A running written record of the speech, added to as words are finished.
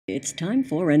It's time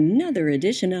for another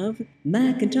edition of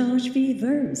McEntosh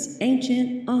Fever's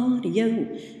Ancient Audio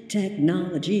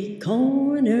Technology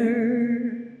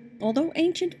Corner. Although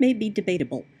ancient may be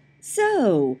debatable.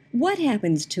 So, what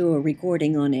happens to a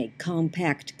recording on a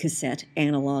compact cassette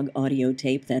analog audio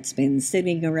tape that's been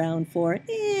sitting around for,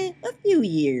 a few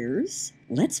years?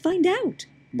 Let's find out.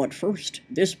 But first,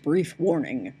 this brief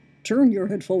warning. Turn your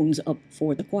headphones up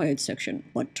for the quiet section,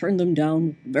 but turn them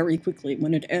down very quickly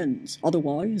when it ends.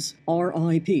 Otherwise,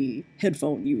 RIP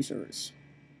headphone users.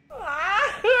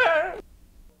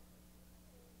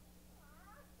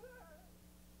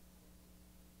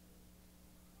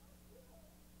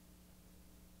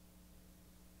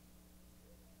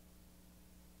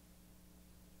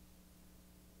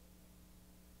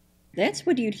 That's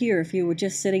what you'd hear if you were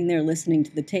just sitting there listening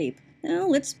to the tape. Now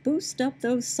let's boost up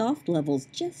those soft levels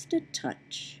just a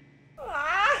touch.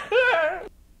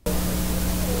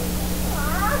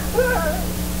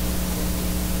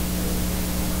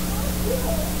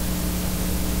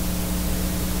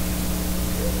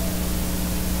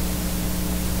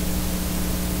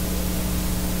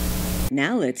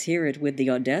 Now let's hear it with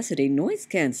the Audacity noise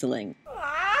canceling.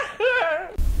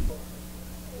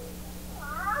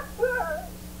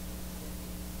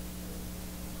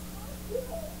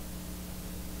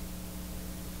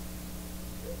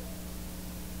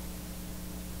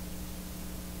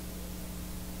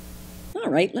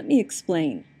 Alright, let me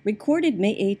explain. Recorded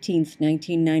May 18th,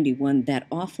 1991, that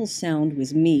awful sound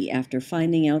was me after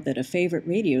finding out that a favorite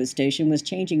radio station was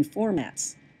changing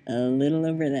formats. A little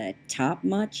over the top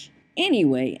much?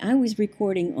 Anyway, I was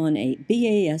recording on a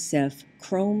BASF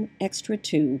Chrome Extra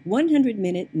 2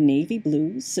 100-minute navy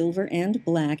blue, silver, and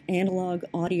black analog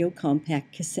audio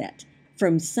compact cassette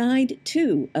from side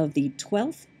 2 of the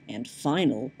 12th and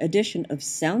final edition of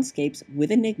Soundscapes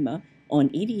with Enigma on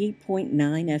 88.9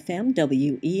 FM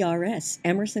WERS,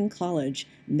 Emerson College,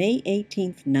 May 18,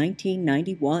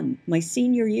 1991, my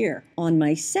senior year. On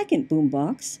my second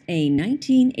boombox, a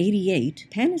 1988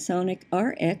 Panasonic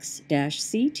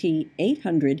RX-CT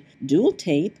 800 dual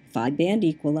tape 5-band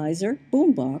equalizer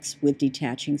boombox with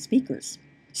detaching speakers.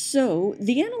 So,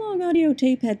 the analog audio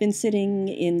tape had been sitting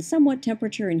in somewhat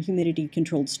temperature and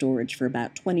humidity-controlled storage for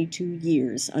about 22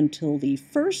 years until the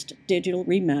first digital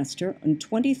remaster in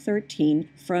 2013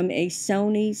 from a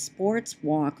Sony Sports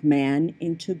Walkman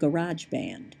into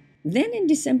GarageBand. Then in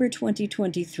December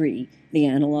 2023, the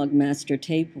analog master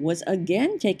tape was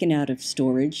again taken out of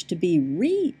storage to be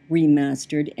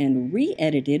re-remastered and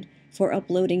re-edited for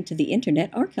uploading to the Internet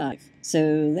Archive.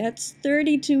 So that's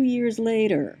 32 years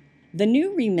later. The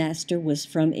new remaster was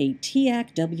from a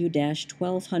Teac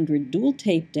W-1200 dual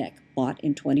tape deck bought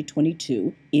in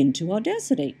 2022 into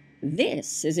Audacity.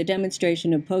 This is a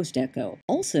demonstration of post-echo,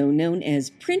 also known as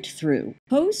print-through.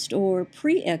 Post or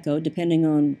pre-echo, depending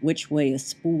on which way a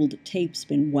spooled tape's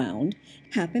been wound,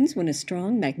 happens when a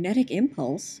strong magnetic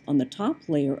impulse on the top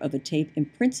layer of a tape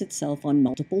imprints itself on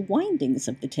multiple windings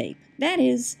of the tape. That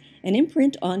is, an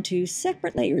imprint onto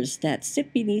separate layers that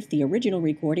sit beneath the original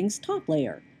recording's top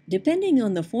layer. Depending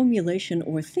on the formulation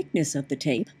or thickness of the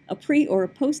tape, a pre- or a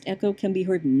post-echo can be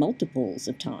heard multiples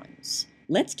of times.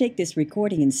 Let's take this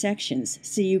recording in sections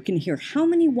so you can hear how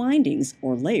many windings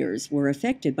or layers were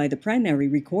affected by the primary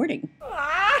recording.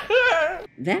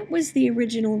 That was the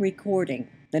original recording.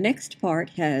 The next part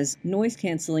has noise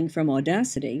canceling from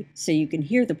Audacity, so you can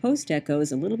hear the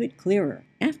post-echoes a little bit clearer.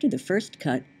 After the first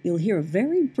cut, you'll hear a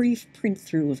very brief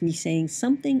print-through of me saying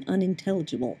something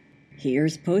unintelligible.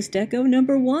 Here's post-echo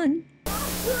number 1.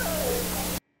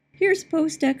 Here's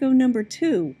post-echo number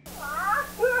 2.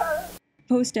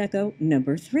 Post-echo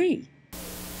number 3.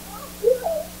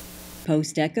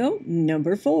 Post-echo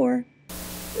number 4.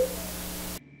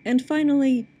 And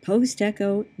finally,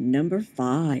 post-echo number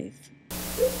 5.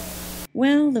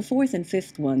 Well, the fourth and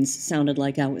fifth ones sounded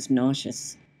like I was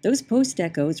nauseous. Those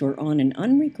post-echoes were on an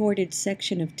unrecorded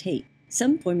section of tape.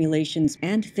 Some formulations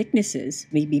and thicknesses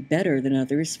may be better than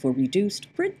others for reduced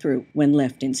print-through when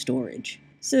left in storage.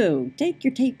 So, take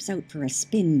your tapes out for a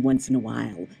spin once in a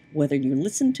while, whether you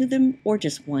listen to them or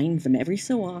just wind them every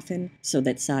so often so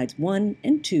that sides 1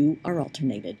 and 2 are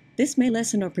alternated. This may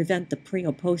lessen or prevent the pre-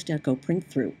 or post-echo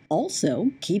print-through.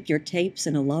 Also, keep your tapes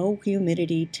in a low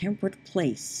humidity, temperate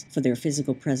place for their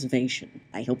physical preservation.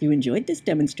 I hope you enjoyed this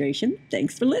demonstration.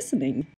 Thanks for listening.